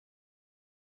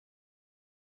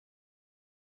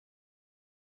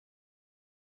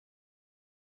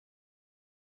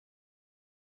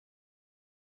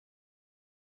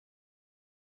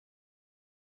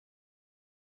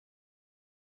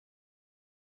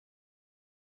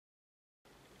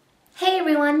Hey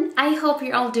everyone, I hope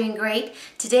you're all doing great.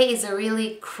 Today is a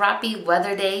really crappy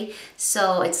weather day,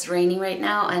 so it's raining right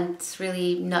now and it's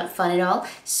really not fun at all.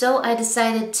 So I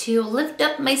decided to lift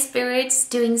up my spirits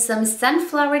doing some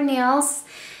sunflower nails,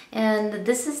 and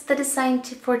this is the design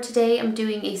for today. I'm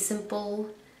doing a simple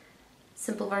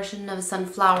version of a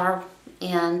sunflower,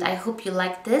 and I hope you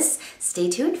like this. Stay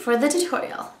tuned for the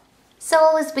tutorial. So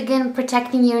always begin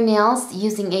protecting your nails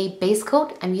using a base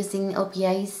coat. I'm using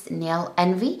OPI's Nail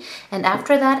Envy, and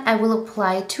after that I will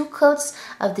apply 2 coats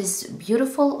of this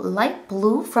beautiful light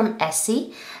blue from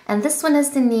Essie, and this one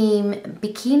is the name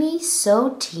Bikini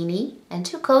So Teeny, and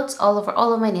 2 coats all over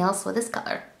all of my nails with this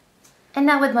color. And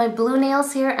now with my blue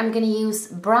nails here, I'm going to use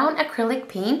brown acrylic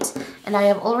paint, and I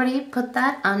have already put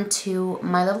that onto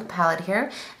my little palette here,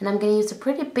 and I'm going to use a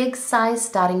pretty big size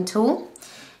dotting tool.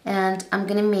 And I'm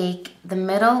gonna make the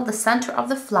middle, the center of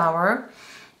the flower,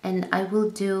 and I will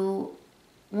do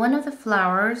one of the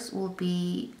flowers will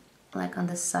be like on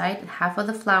the side, half of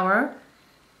the flower,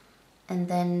 and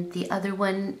then the other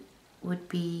one would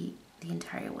be the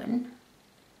entire one.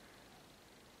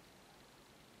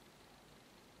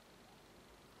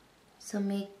 So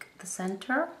make the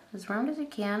center as round as you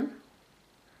can.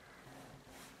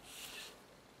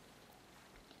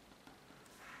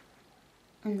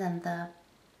 And then the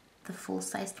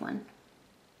full-sized one.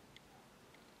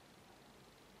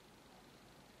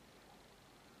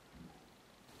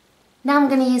 Now I'm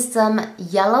going to use some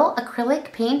yellow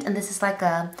acrylic paint, and this is like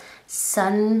a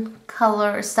sun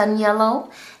color, sun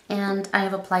yellow, and I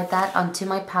have applied that onto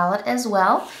my palette as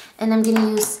well. And I'm going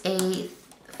to use a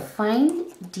fine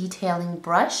detailing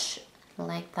brush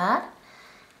like that,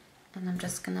 and I'm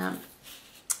just going to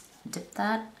dip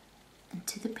that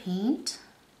into the paint.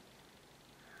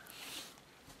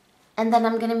 And then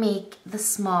I'm going to make the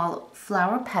small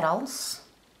flower petals.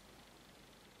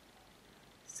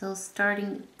 So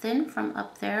starting thin from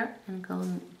up there and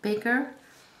going bigger.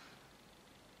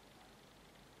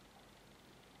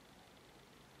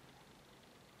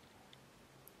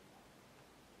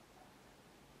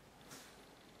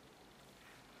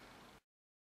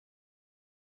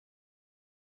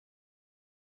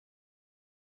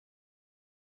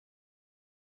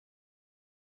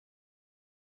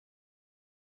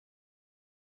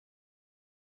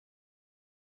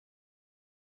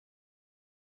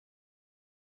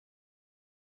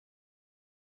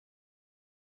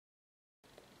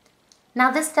 Now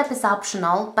this step is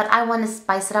optional, but I want to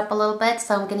spice it up a little bit,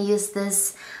 so I'm going to use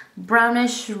this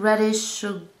brownish reddish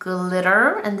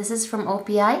glitter, and this is from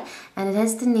OPI, and it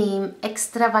has the name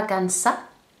Extra-va-ganza.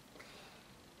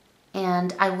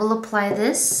 And I will apply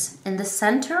this in the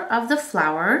center of the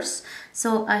flowers.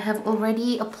 So I have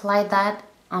already applied that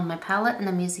on my palette, and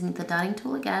I'm using the dotting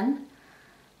tool again,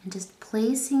 and just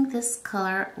placing this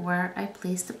color where I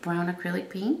placed the brown acrylic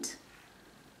paint.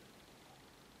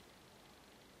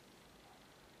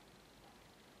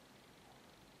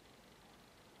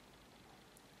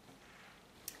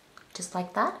 Just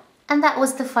like that. And that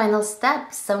was the final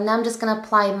step. So now I'm just going to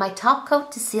apply my top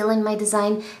coat to seal in my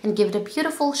design and give it a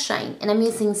beautiful shine. And I'm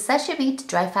using Seche Vite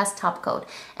Dry Fast Top Coat.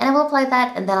 And I will apply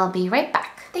that, and then I'll be right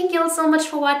back. Thank you all so much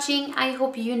for watching. I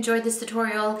hope you enjoyed this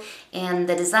tutorial and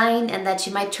the design, and that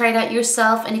you might try it out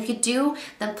yourself. And if you do,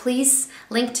 then please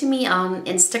link to me on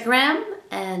Instagram.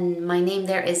 And my name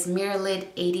there is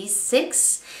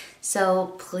MirLid86.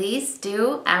 So please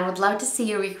do. I would love to see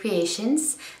your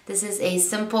recreations. This is a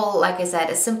simple, like I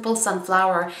said, a simple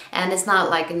sunflower, and it's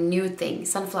not like a new thing.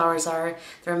 Sunflowers there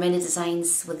are many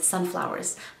designs with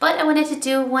sunflowers. But I wanted to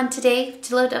do one today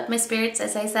to load up my spirits,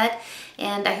 as I said,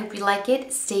 and I hope you like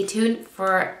it. Stay tuned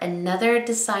for another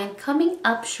design coming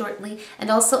up shortly, and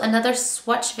also another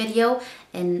swatch video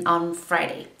on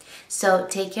Friday. So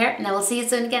take care, and I will see you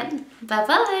soon again.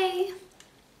 Bye-bye!